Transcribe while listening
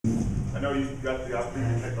know you got the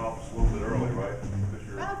opportunity to take office a little bit early, right?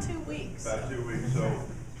 About 2 weeks. About 2 weeks. So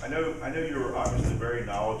I know you're obviously very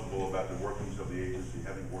knowledgeable about the workings of the agency,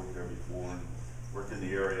 having worked there before and worked in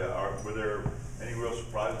the area. Were there any real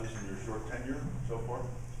surprises in your short tenure so far?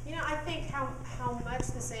 You know, I think how much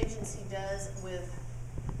this agency does with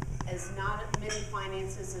as not many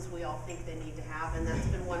finances as we all think they need to have, and that's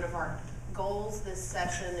been one of our goals this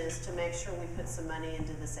session, is to make sure we put some money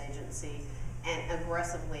into this agency and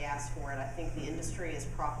aggressively ask for it. I think the industry has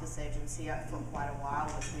propped this agency up for quite a while,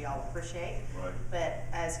 which we all appreciate. Right. But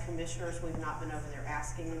as commissioners, we've not been over there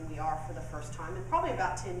asking, and we are for the first time in probably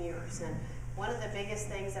about 10 years. And one of the biggest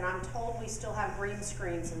things, and I'm told we still have green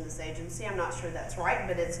screens in this agency. I'm not sure that's right,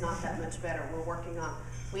 but it's not that much better. We're working on,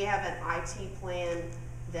 we have an IT plan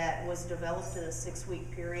that was developed in a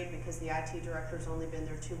 6-week period because the IT director's only been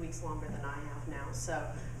there 2 weeks longer than I have now. So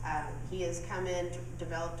he has come in,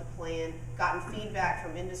 developed a plan, gotten feedback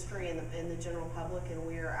from industry and the general public, and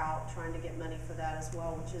we are out trying to get money for that as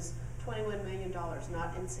well, which is $21 million,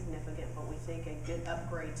 not insignificant, but we think a good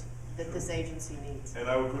upgrade that this agency needs. And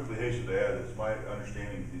I would quickly hasten to add, it's my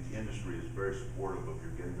understanding that the industry is very supportive of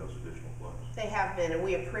your getting those additional funds. They have been, and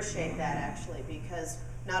we appreciate that actually, because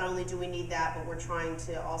not only do we need that, but we're trying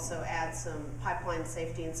to also add some pipeline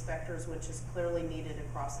safety inspectors, which is clearly needed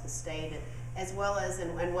across the state, and as well as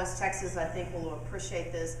in West Texas, I think will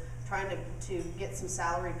appreciate this, trying to get some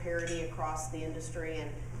salary parity across the industry,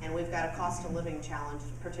 and we've got a cost of living challenge,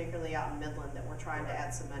 particularly out in Midland, that we're trying to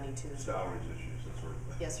add some money to. Salaries issues, that sort of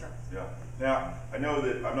thing. Yes, sir. Yeah. Now, I know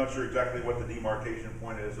that, I'm not sure exactly what the demarcation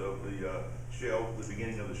point is of the shale, the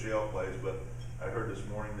beginning of the shale plays, but I heard this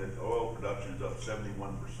morning that oil production is up 71%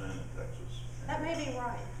 in Texas. That may be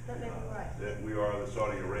right. That may be right. That we are the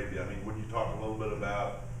Saudi Arabia. I mean, would you talk a little bit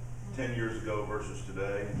about 10 years ago versus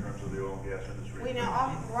today in terms of the oil and gas industry? We know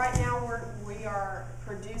right now we are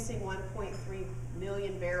producing 1.3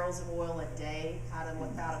 million barrels of oil a day out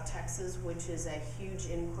of Texas, which is a huge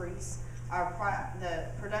increase. The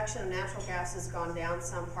production of natural gas has gone down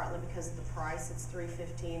some, partly because of the price. It's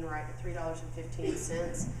 $3.15, right?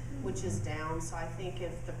 $3.15, which is down. So I think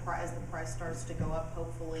if as the price starts to go up,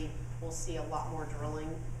 hopefully we'll see a lot more drilling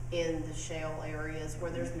in the shale areas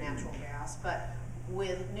where there's natural gas. But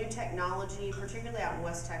with new technology, particularly out in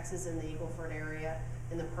West Texas in the Eagle Ford area,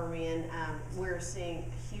 in the Permian, we're seeing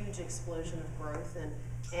a huge explosion of growth,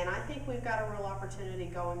 and I think we've got a real opportunity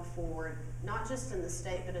going forward, not just in the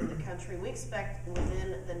state but in the country. We expect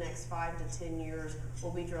within the next 5 to 10 years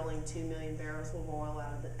we'll be drilling 2 million barrels of oil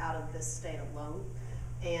out of this state alone.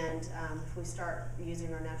 And if we start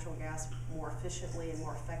using our natural gas more efficiently and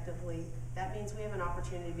more effectively, that means we have an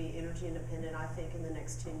opportunity to be energy independent, I think, in the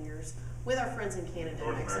next 10 years with our friends in Canada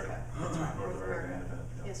and Mexico. That's right, North America independent.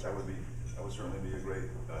 Yeah. Yes, sir. That would certainly be a great,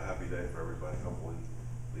 happy day for everybody. Hopefully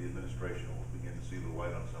the administration will begin to see the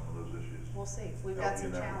light on some of those issues. We'll see. We've got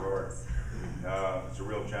some challenges. It's a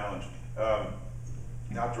real challenge.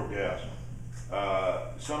 Natural gas.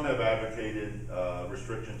 Some have advocated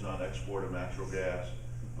restrictions on export of natural gas.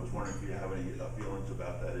 I was wondering if you have any feelings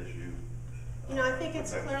about that issue. You know, I think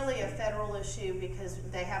it's clearly a federal issue because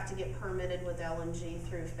they have to get permitted with LNG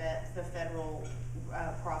through the federal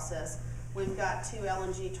process. We've got 2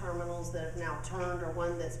 LNG terminals that have now turned, or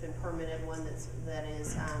one that's been permitted, one that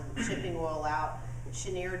is shipping oil out.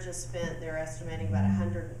 Cheniere just spent, they're estimating about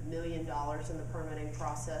 $100 million in the permitting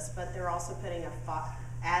process, but they're also putting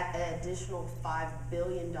an additional $5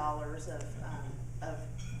 billion of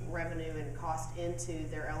revenue and cost into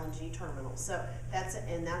their LNG terminal. So that's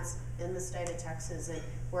in the state of Texas, and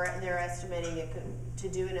they're estimating to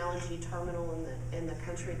do an LNG terminal in the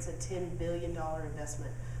country. It's a $10 billion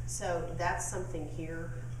investment. So that's something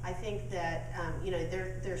here. I think that you know,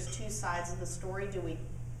 there's 2 sides of the story.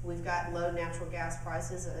 We've got low natural gas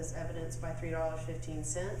prices as evidenced by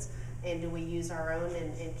 $3.15, and do we use our own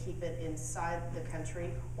and keep it inside the country,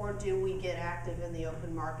 or do we get active in the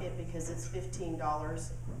open market because it's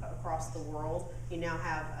 $15 across the world? You now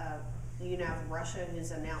have Russia,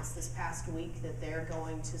 who's announced this past week that they're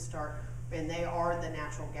going to start, and they are the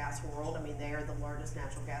natural gas world. I mean, they are the largest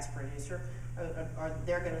natural gas producer. Or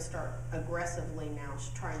they're going to start aggressively now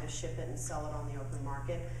trying to ship it and sell it on the open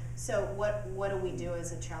market. So what do we do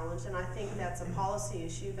as a challenge? And I think that's a policy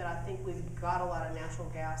issue, but I think we've got a lot of natural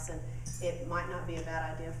gas, and it might not be a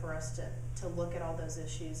bad idea for us to look at all those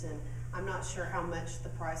issues. And I'm not sure how much the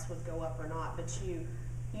price would go up or not, but you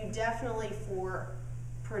definitely, for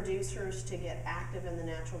producers to get active in the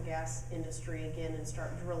natural gas industry again and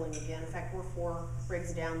start drilling again. In fact, we're 4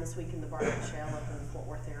 rigs down this week in the Barnett Shale up in the Fort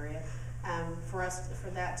Worth area. For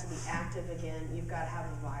that to be active again, you've got to have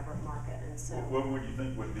a vibrant market, and so. What would you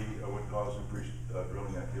think would cause increased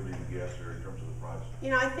drilling activity in the gas area in terms of the price? You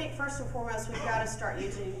know, I think first and foremost, we've got to start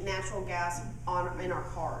using natural gas in our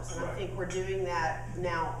cars, and I think we're doing that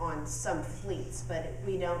now on some fleets, but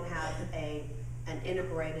we don't have an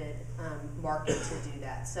integrated market to do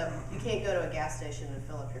that. So you can't go to a gas station and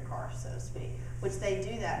fill up your car, so to speak, which they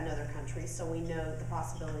do that in other countries, so we know the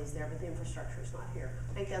possibilities there, but the infrastructure is not here.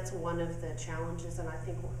 I think that's one of the challenges, and I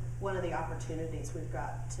think one of the opportunities we've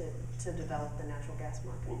got to develop the natural gas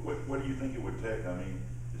market. What do you think it would take? I mean,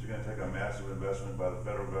 is it going to take a massive investment by the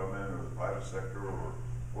federal government or the private sector, or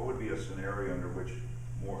what would be a scenario under which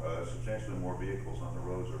substantially more vehicles on the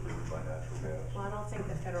roads are driven by natural gas? Well, I don't think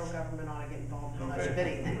the federal government ought to get involved in much of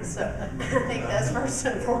anything, so I think that's first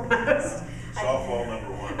and foremost. Softball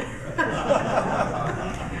number one.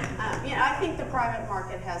 I think the private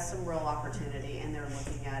market has some real opportunity, and they're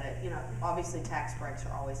looking at it. You know, obviously tax breaks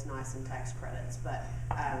are always nice and tax credits, but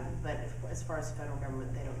as far as the federal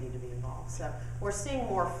government, they don't need to be involved. So we're seeing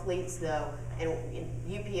more fleets, though, and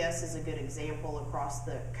UPS is a good example across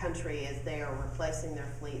the country. As they are replacing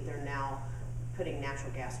their fleet, they're now putting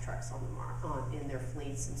natural gas trucks in their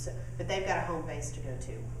fleets, and so, but they've got a home base to go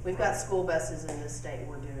to. We've got school buses in this state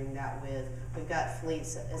we're doing that with. We've got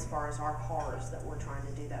fleets as far as our cars that we're trying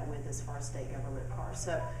to do that with as far as state government cars.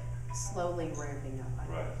 So slowly ramping up.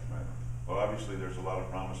 Right. Well, obviously there's a lot of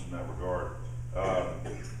promise in that regard.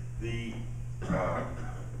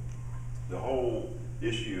 The whole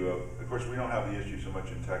issue of course, we don't have the issue so much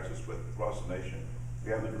in Texas, but across the nation,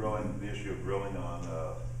 we have the issue of drilling on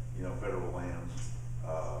federal lands.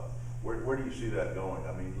 Where do you see that going?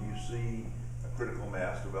 I mean, do you see a critical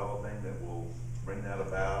mass developing that will bring that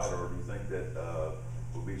about, or do you think that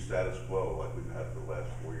will be status quo like we've had for the last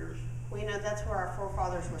 4 years? Well, that's where our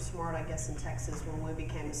forefathers were smart, I guess, in Texas when we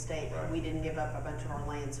became a state. Right. We didn't give up a bunch of our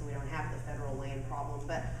land, so we don't have the federal land problem.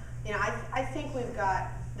 But I think we've got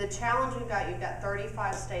the challenge we've got. You've got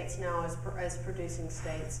 35 states now as producing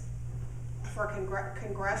states. For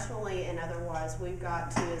congressionally and otherwise, we've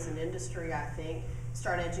got to, as an industry, I think,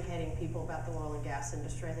 start educating people about the oil and gas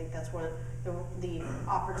industry. I think that's one of the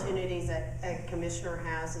opportunities that a commissioner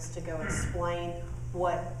has, is to go explain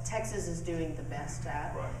what Texas is doing the best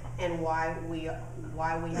at, right, and why we have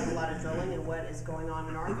a lot of drilling and what is going on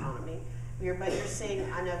in our economy. But you're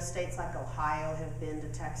seeing, I know states like Ohio have been to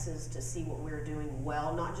Texas to see what we're doing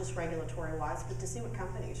well, not just regulatory-wise, but to see what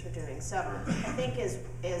companies are doing. So I think as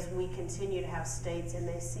we continue to have states and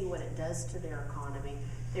they see what it does to their economy,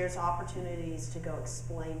 there's opportunities to go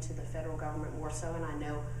explain to the federal government more so. And I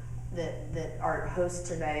know that our host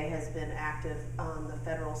today has been active on the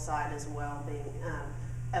federal side as well, being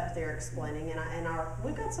up there explaining, and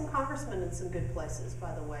we've got some congressmen in some good places,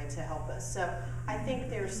 by the way, to help us. So I think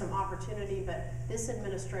there's some opportunity, but this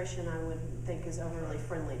administration, I would think, is overly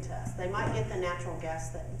friendly to us. They might get the natural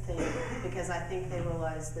gas thing because I think they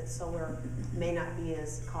realize that solar may not be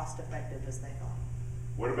as cost effective as they thought.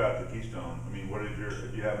 What about the Keystone? I mean,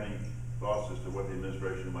 do you have any thoughts as to what the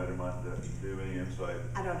administration might do? Any insight?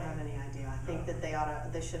 I don't have any idea. I think that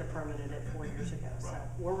they should have permitted it 4 years ago. Right. So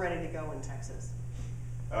we're ready to go in Texas.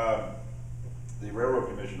 The Railroad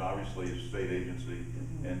Commission obviously is a state agency,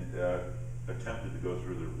 and attempted to go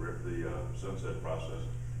through the sunset process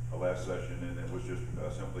last session, and it was just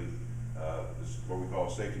simply what we call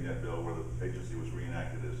a safety net bill, where the agency was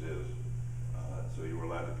reenacted as is. So you were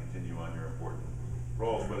allowed to continue on your important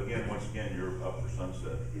roles, but once again, you're up for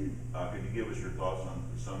sunset. Could you give us your thoughts on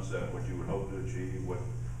the sunset, what you would hope to achieve, what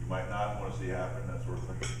you might not want to see happen, that sort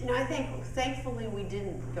of thing? I think thankfully we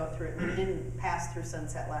didn't go through it. We didn't pass through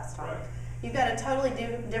sunset last time. Right. You've got a totally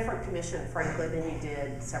different commission, frankly, than you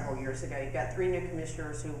did several years ago. You've got 3 new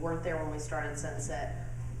commissioners who weren't there when we started sunset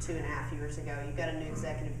 2.5 years ago. You've got a new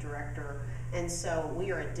executive director, and so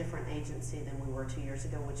we are a different agency than we were 2 years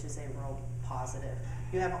ago, which is a real positive.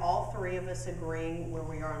 You have all 3 of us agreeing where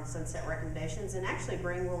we are on sunset recommendations, and actually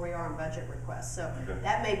agreeing where we are on budget requests. So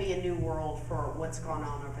that may be a new world for what's gone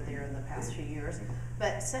on over there in the past few years.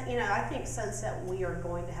 But I think sunset, we are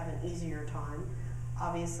going to have an easier time.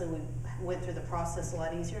 Obviously, we went through the process a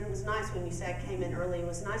lot easier. And it was nice when you say I came in early. It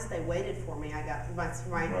was nice they waited for me. I got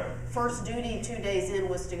my first duty 2 days in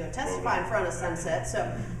was to go testify in front of Sunset.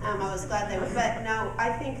 So I was glad they were. But no, I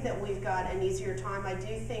think that we've got an easier time. I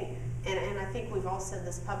do think, and I think we've all said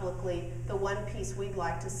this publicly, the one piece we'd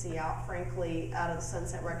like to see out, frankly, out of the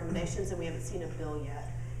sunset recommendations, and we haven't seen a bill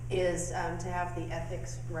yet, is to have the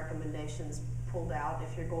ethics recommendations pulled out.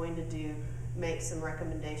 If you're going to make some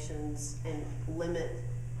recommendations and limit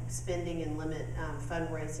spending and limit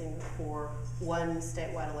fundraising for one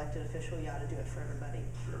statewide elected official, you ought to do it for everybody.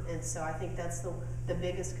 Sure. And so I think that's the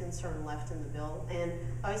biggest concern left in the bill. And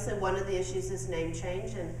obviously one of the issues is name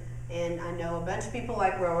change, and I know a bunch of people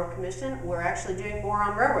like Railroad Commission. We're actually doing more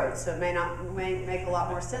on railroads, so it may make a lot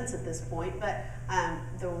more sense at this point. But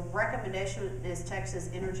the recommendation is Texas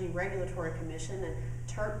Energy Regulatory Commission, and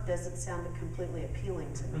TERC doesn't sound completely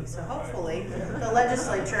appealing to me. So hopefully the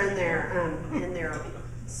legislature in their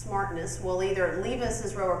smartness will either leave us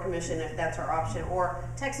as Railroad Commission if that's our option, or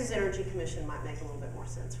Texas Energy Commission might make a little bit more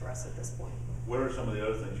sense for us at this point. What are some of the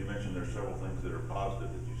other things you mentioned? There's several things that are positive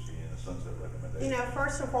that you see in the sunset recommendation. You know,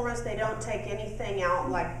 first and foremost, they don't take anything out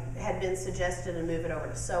like had been suggested and move it over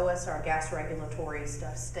to SOAS. Our gas regulatory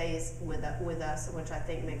stuff stays with us, which I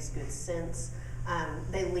think makes good sense.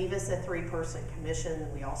 They leave us a 3-person commission,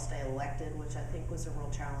 and we all stay elected, which I think was a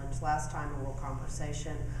real challenge last time, a real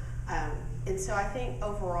conversation. And so I think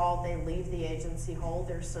overall they leave the agency whole.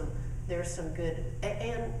 There's some good,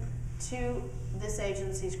 and to this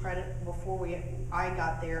agency's credit, before I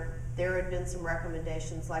got there had been some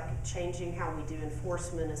recommendations like changing how we do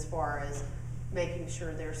enforcement as far as making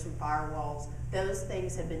sure there's some firewalls. Those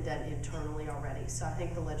things have been done internally already, so I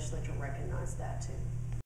think the legislature recognized that too.